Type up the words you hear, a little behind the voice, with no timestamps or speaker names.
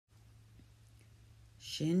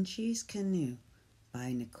Shin-Chi's Canoe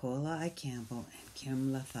by Nicola I. Campbell and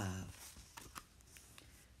Kim LaFave.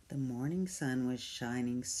 The morning sun was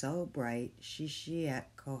shining so bright Shin-Chi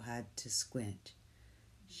had to squint.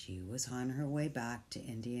 She was on her way back to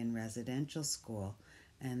Indian residential school,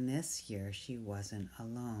 and this year she wasn't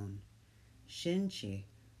alone. Shin-Chi,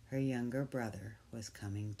 her younger brother, was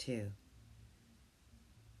coming too.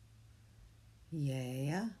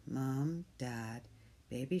 Yeah, Mom, Dad,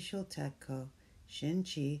 Baby Shulteko,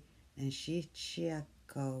 Shin-Chi, and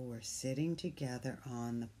Shichieko were sitting together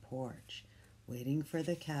on the porch, waiting for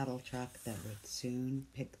the cattle truck that would soon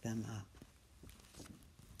pick them up.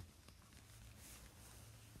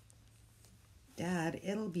 Dad,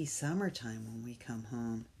 it'll be summertime when we come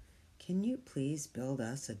home. Can you please build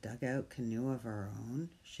us a dugout canoe of our own?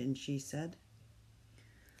 Shin-Chi said.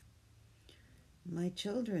 My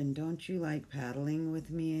children, don't you like paddling with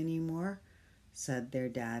me anymore? Said their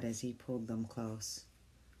dad as he pulled them close.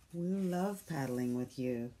 We love paddling with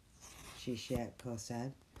you, Shichieko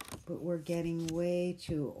said, but we're getting way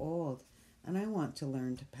too old, and I want to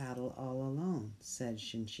learn to paddle all alone, said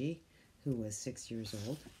Shin-Chi, who was 6 years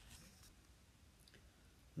old.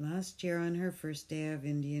 Last year on her first day of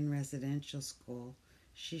Indian residential school,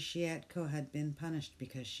 Shichieko had been punished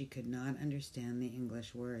because she could not understand the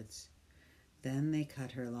English words. Then they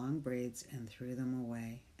cut her long braids and threw them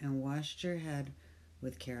away and washed her head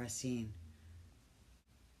with kerosene.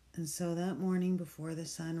 And so that morning before the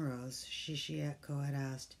sun rose, Shichieko had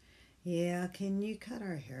asked, Yeah, can you cut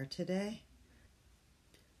our hair today?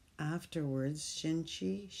 Afterwards,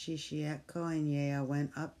 Shin-Chi, Shichieko, and Yea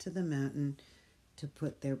went up to the mountain to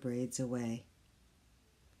put their braids away.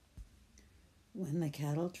 When the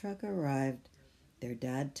cattle truck arrived, their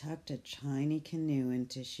dad tucked a tiny canoe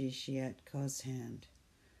into Shichieko's hand.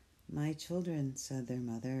 My children, said their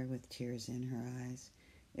mother with tears in her eyes,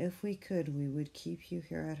 if we could, we would keep you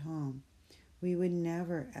here at home. We would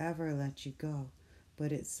never, ever let you go,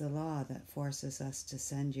 but it's the law that forces us to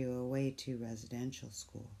send you away to residential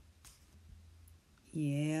school.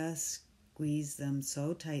 Yes, squeezed them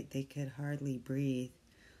so tight they could hardly breathe.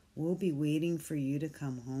 We'll be waiting for you to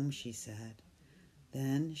come home, she said.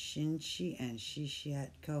 Then Shin-Chi and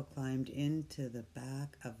Shichieko climbed into the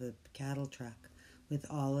back of the cattle truck with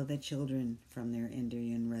all of the children from their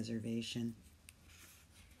Indian reservation.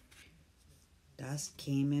 Dust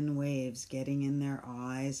came in waves, getting in their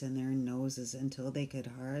eyes and their noses until they could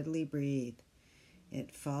hardly breathe.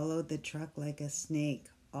 It followed the truck like a snake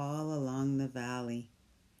all along the valley.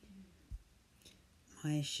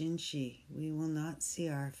 My Shin-Chi, we will not see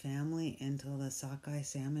our family until the sockeye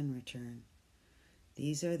salmon return.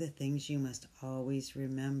 These are the things you must always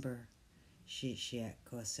remember,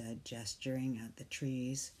 Shichieko said, gesturing at the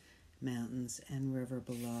trees, mountains, and river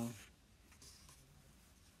below.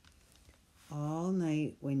 All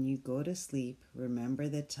night when you go to sleep, remember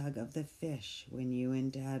the tug of the fish when you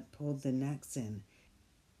and Dad pulled the nets in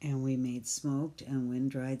and we made smoked and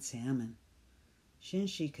wind-dried salmon.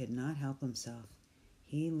 Shin-Chi could not help himself.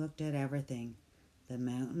 He looked at everything, the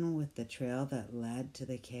mountain with the trail that led to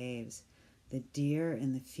the caves, the deer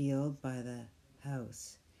in the field by the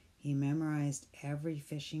house. He memorized every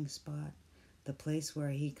fishing spot, the place where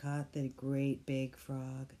he caught the great big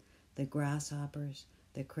frog, the grasshoppers,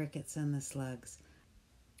 the crickets, and the slugs,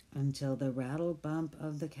 until the rattle bump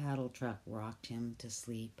of the cattle truck rocked him to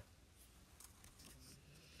sleep.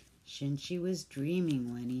 Shin-Chi was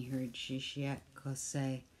dreaming when he heard Shichieko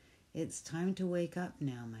say, It's time to wake up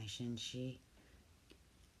now, my Shin-Chi.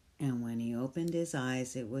 And when he opened his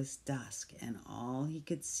eyes, it was dusk, and all he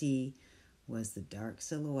could see was the dark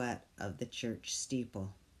silhouette of the church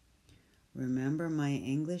steeple. Remember, my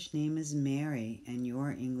English name is Mary, and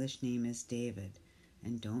your English name is David.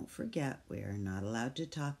 And don't forget, we are not allowed to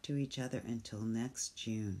talk to each other until next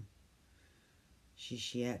June.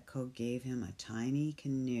 Shichieko gave him a tiny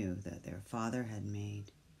canoe that their father had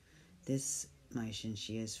made. This, my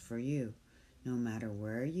Shin-Chi, is for you. No matter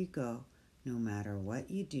where you go, no matter what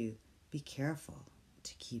you do, be careful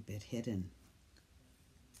to keep it hidden.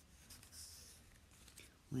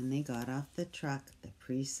 When they got off the truck, the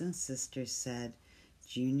priests and sisters said,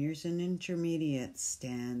 Juniors and intermediates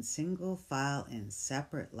stand single file in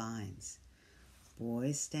separate lines.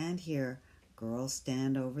 Boys stand here, girls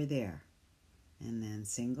stand over there. And then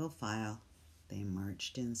single file, they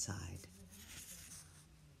marched inside.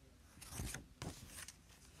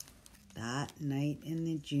 That night in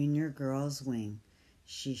the junior girls' wing,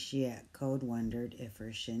 Shichieko wondered if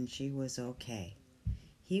her Shin-Chi was okay.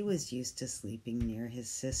 He was used to sleeping near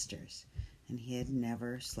his sisters, and he had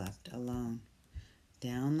never slept alone.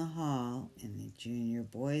 Down the hall in the junior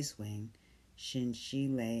boys' wing, Shin-Chi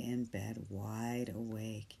lay in bed wide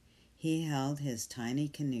awake. He held his tiny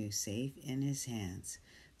canoe safe in his hands.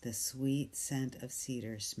 The sweet scent of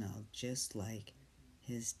cedar smelled just like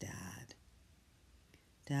his dad.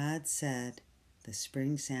 Dad said the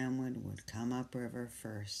spring salmon would come upriver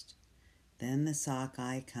first. Then the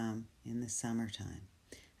sockeye come in the summertime,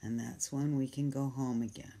 and that's when we can go home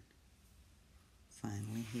again.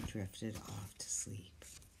 Finally, he drifted off to sleep.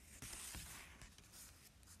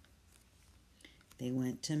 They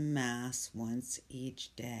went to Mass once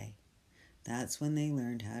each day. That's when they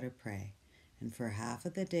learned how to pray, and for half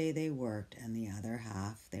of the day they worked, and the other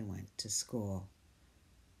half they went to school.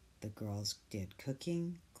 The girls did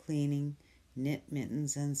cooking, cleaning, knit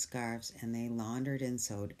mittens and scarves, and they laundered and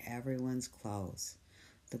sewed everyone's clothes.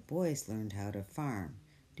 The boys learned how to farm,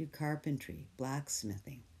 do carpentry,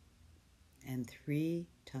 blacksmithing. And 3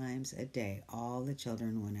 times a day, all the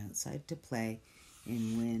children went outside to play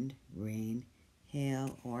in wind, rain,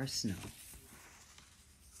 hail, or snow.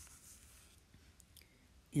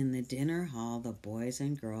 In the dinner hall, the boys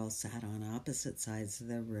and girls sat on opposite sides of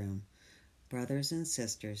the room, brothers and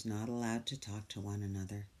sisters not allowed to talk to one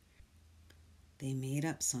another. They made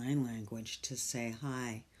up sign language to say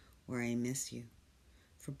hi or I miss you.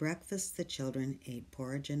 For breakfast, the children ate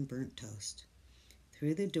porridge and burnt toast.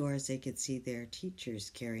 Through the doors, they could see their teachers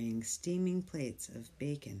carrying steaming plates of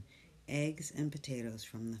bacon, eggs, and potatoes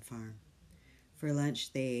from the farm. For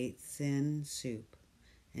lunch, they ate thin soup,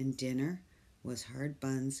 and dinner was hard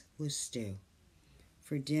buns with stew.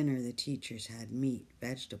 For dinner, the teachers had meat,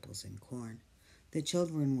 vegetables, and corn. The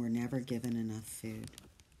children were never given enough food.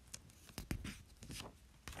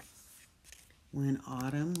 When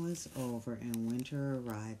autumn was over and winter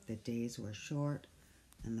arrived, the days were short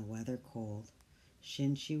and the weather cold.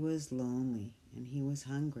 Shin-Chi was lonely and he was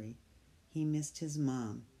hungry. He missed his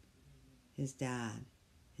mom, his dad,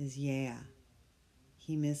 his yeah.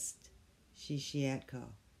 He missed Shishietko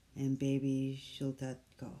and baby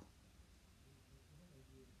Shultetko.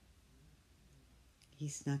 He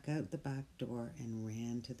snuck out the back door and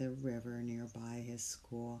ran to the river nearby his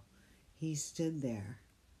school. He stood there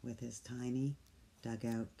with his tiny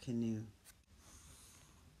dugout canoe.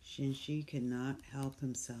 Shin-Chi could not help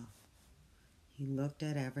himself. He looked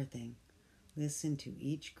at everything, listened to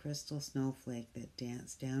each crystal snowflake that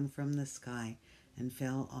danced down from the sky and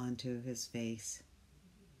fell onto his face.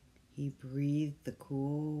 He breathed the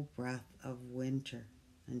cool breath of winter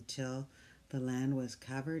until the land was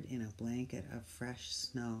covered in a blanket of fresh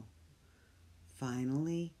snow.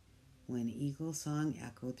 Finally, when eagle song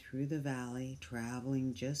echoed through the valley,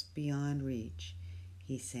 traveling just beyond reach,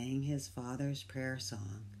 he sang his father's prayer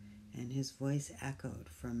song, and his voice echoed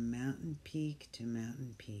from mountain peak to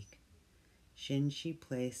mountain peak. Shin-Chi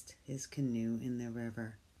placed his canoe in the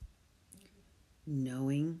river,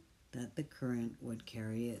 knowing that the current would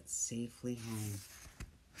carry it safely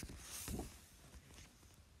home.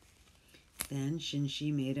 Then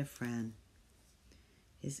Shin-Chi made a friend.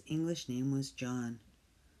 His English name was John.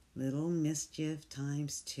 Little mischief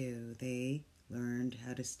times 2, they learned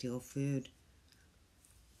how to steal food.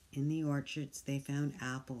 In the orchards, they found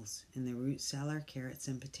apples, in the root cellar, carrots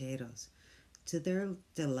and potatoes. To their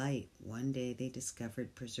delight, one day they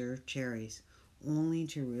discovered preserved cherries, only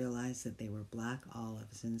to realize that they were black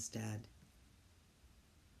olives instead.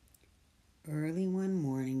 Early one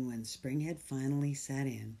morning, when spring had finally set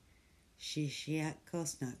in, Shishietko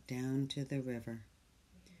snuck down to the river.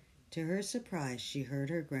 To her surprise, she heard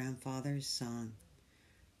her grandfather's song.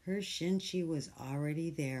 Her Shin-Chi was already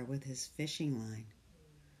there with his fishing line.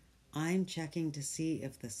 I'm checking to see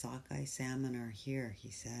if the sockeye salmon are here, he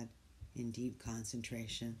said, in deep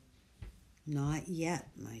concentration. Not yet,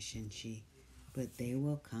 my Shin-Chi, but they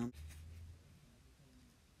will come.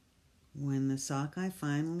 When the sockeye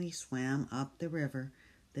finally swam up the river,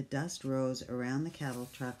 the dust rose around the cattle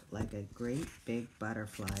truck like a great big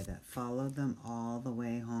butterfly that followed them all the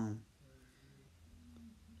way home.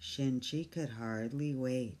 Shin-Chi could hardly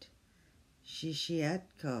wait.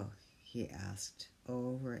 Shishietko, he asked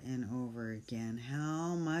over and over again,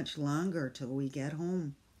 how much longer till we get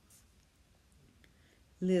home?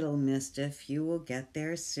 Little mischief, you will get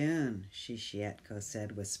there soon, Shishietko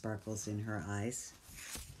said with sparkles in her eyes.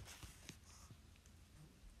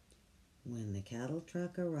 When the cattle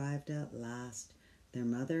truck arrived at last, their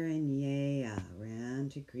mother and Yaya ran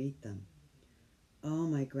to greet them. Oh,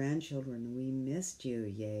 my grandchildren, we missed you,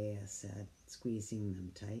 Yaya said, squeezing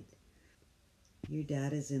them tight. Your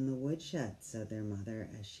dad is in the woodshed, said their mother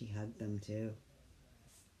as she hugged them too.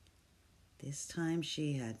 This time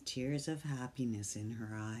she had tears of happiness in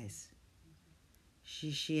her eyes.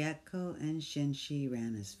 Shishietko and Shin-Chi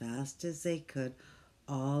ran as fast as they could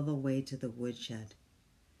all the way to the woodshed.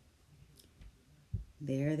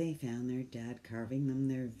 There they found their dad carving them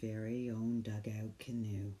their very